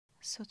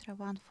Sutra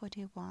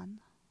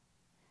 141.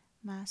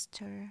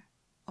 Master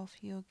of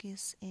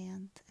Yogis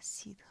and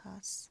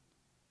Siddhas.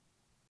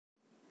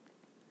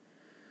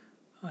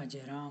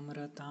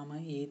 अजरामरताम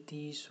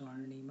एति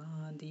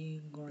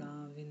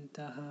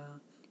स्वर्णिमादिगुणाविन्तः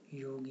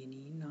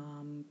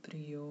योगिनीनां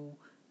प्रियो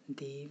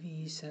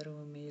देवी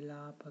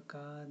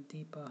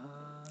सर्वमेलापकादीपः.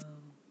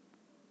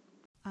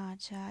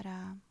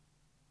 Ajara,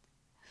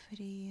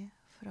 free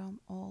from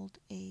old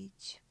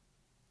age.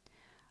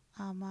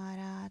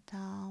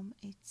 Amaratam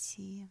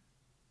iti,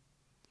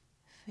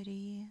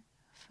 free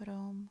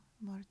from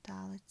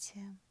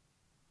mortality.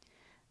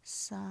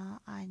 Sa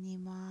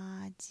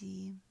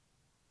animadi,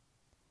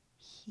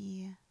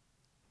 he,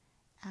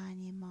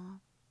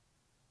 anima.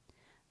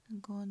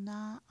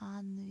 Guna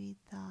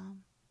anvita,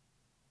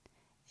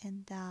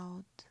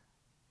 endowed,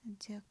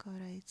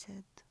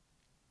 decorated.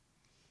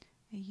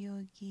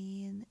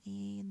 Yogin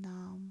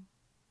inam,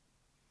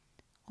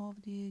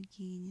 of the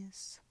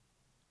yoginis.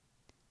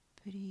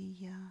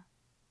 Priya,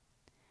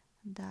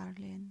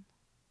 darling.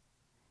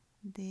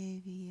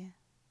 Devi,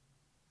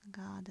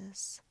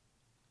 goddess.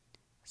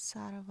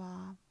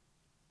 Sarva,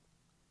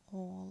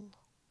 all.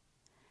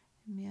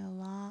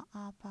 Mila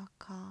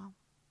apaka,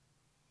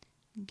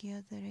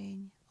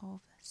 gathering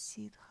of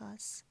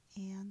siddhas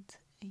and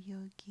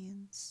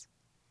yogins.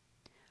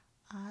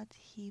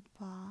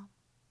 Adhipa,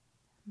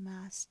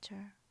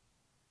 master.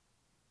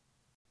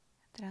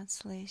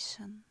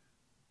 Translation.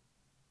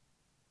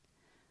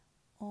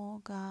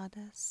 O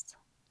goddess,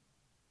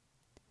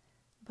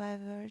 by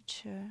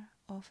virtue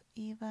of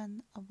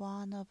even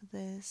one of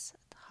these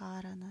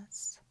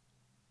dharanas,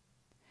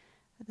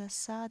 the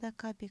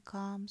sadhaka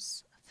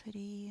becomes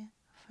free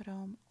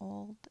from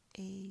old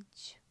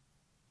age,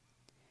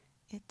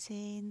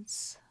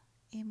 attains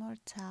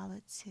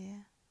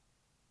immortality,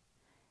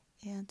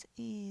 and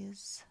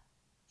is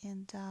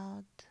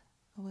endowed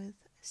with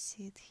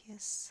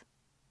siddhis.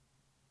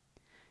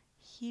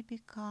 He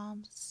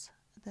becomes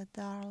the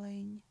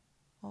darling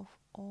of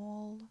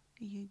all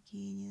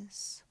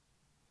yoginis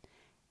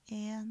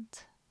and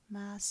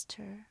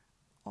master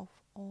of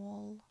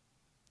all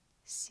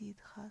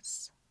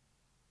siddhas.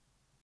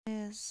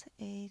 Is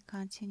a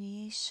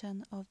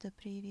continuation of the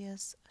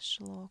previous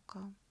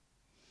shloka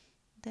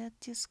that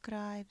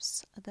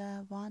describes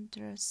the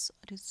wondrous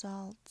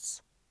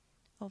results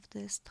of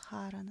these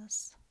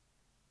dharanas,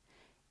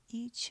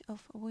 each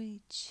of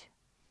which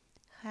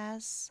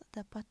has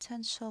the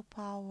potential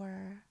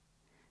power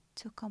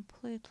to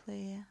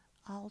completely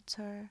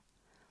alter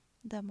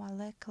the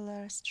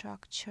molecular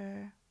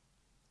structure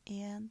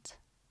and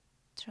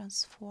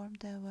transform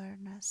the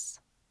awareness.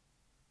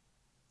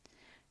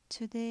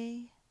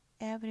 Today,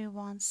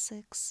 everyone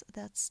seeks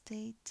that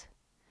state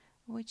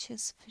which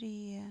is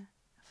free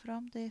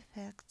from the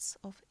effects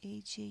of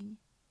aging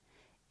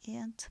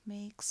and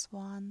makes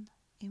one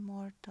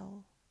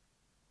immortal.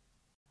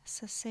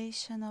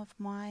 Cessation of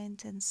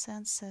mind and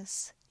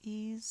senses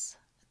is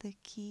the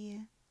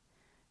key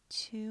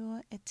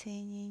to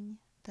attaining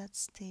that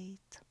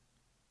state.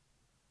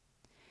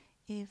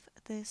 If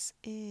this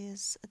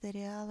is the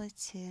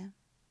reality,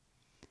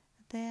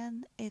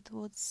 then it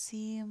would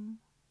seem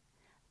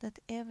that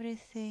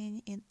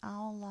everything in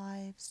our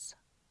lives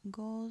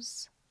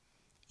goes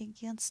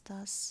against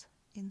us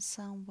in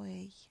some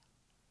way.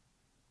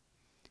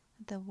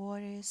 The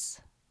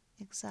worries,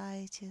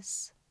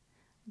 anxieties,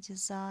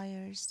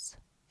 desires,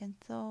 and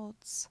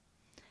thoughts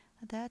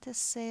that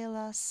assail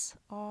us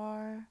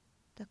are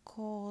the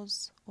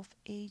cause of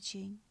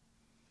aging,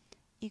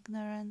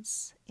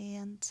 ignorance,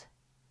 and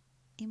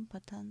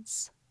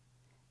impotence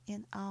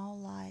in our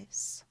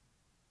lives.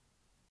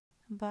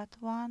 But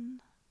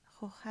one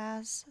who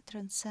has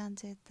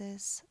transcended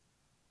this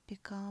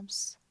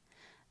becomes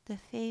the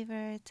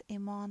favored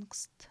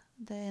amongst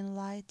the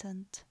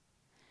enlightened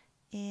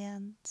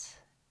and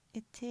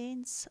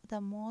attains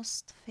the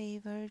most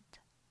favored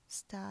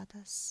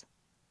status,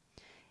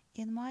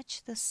 in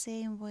much the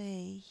same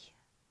way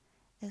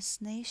as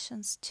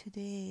nations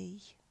today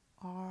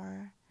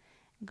are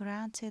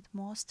granted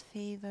most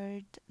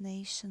favored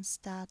nation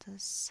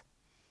status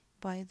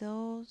by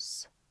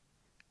those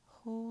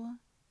who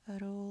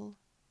rule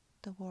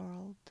the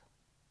world.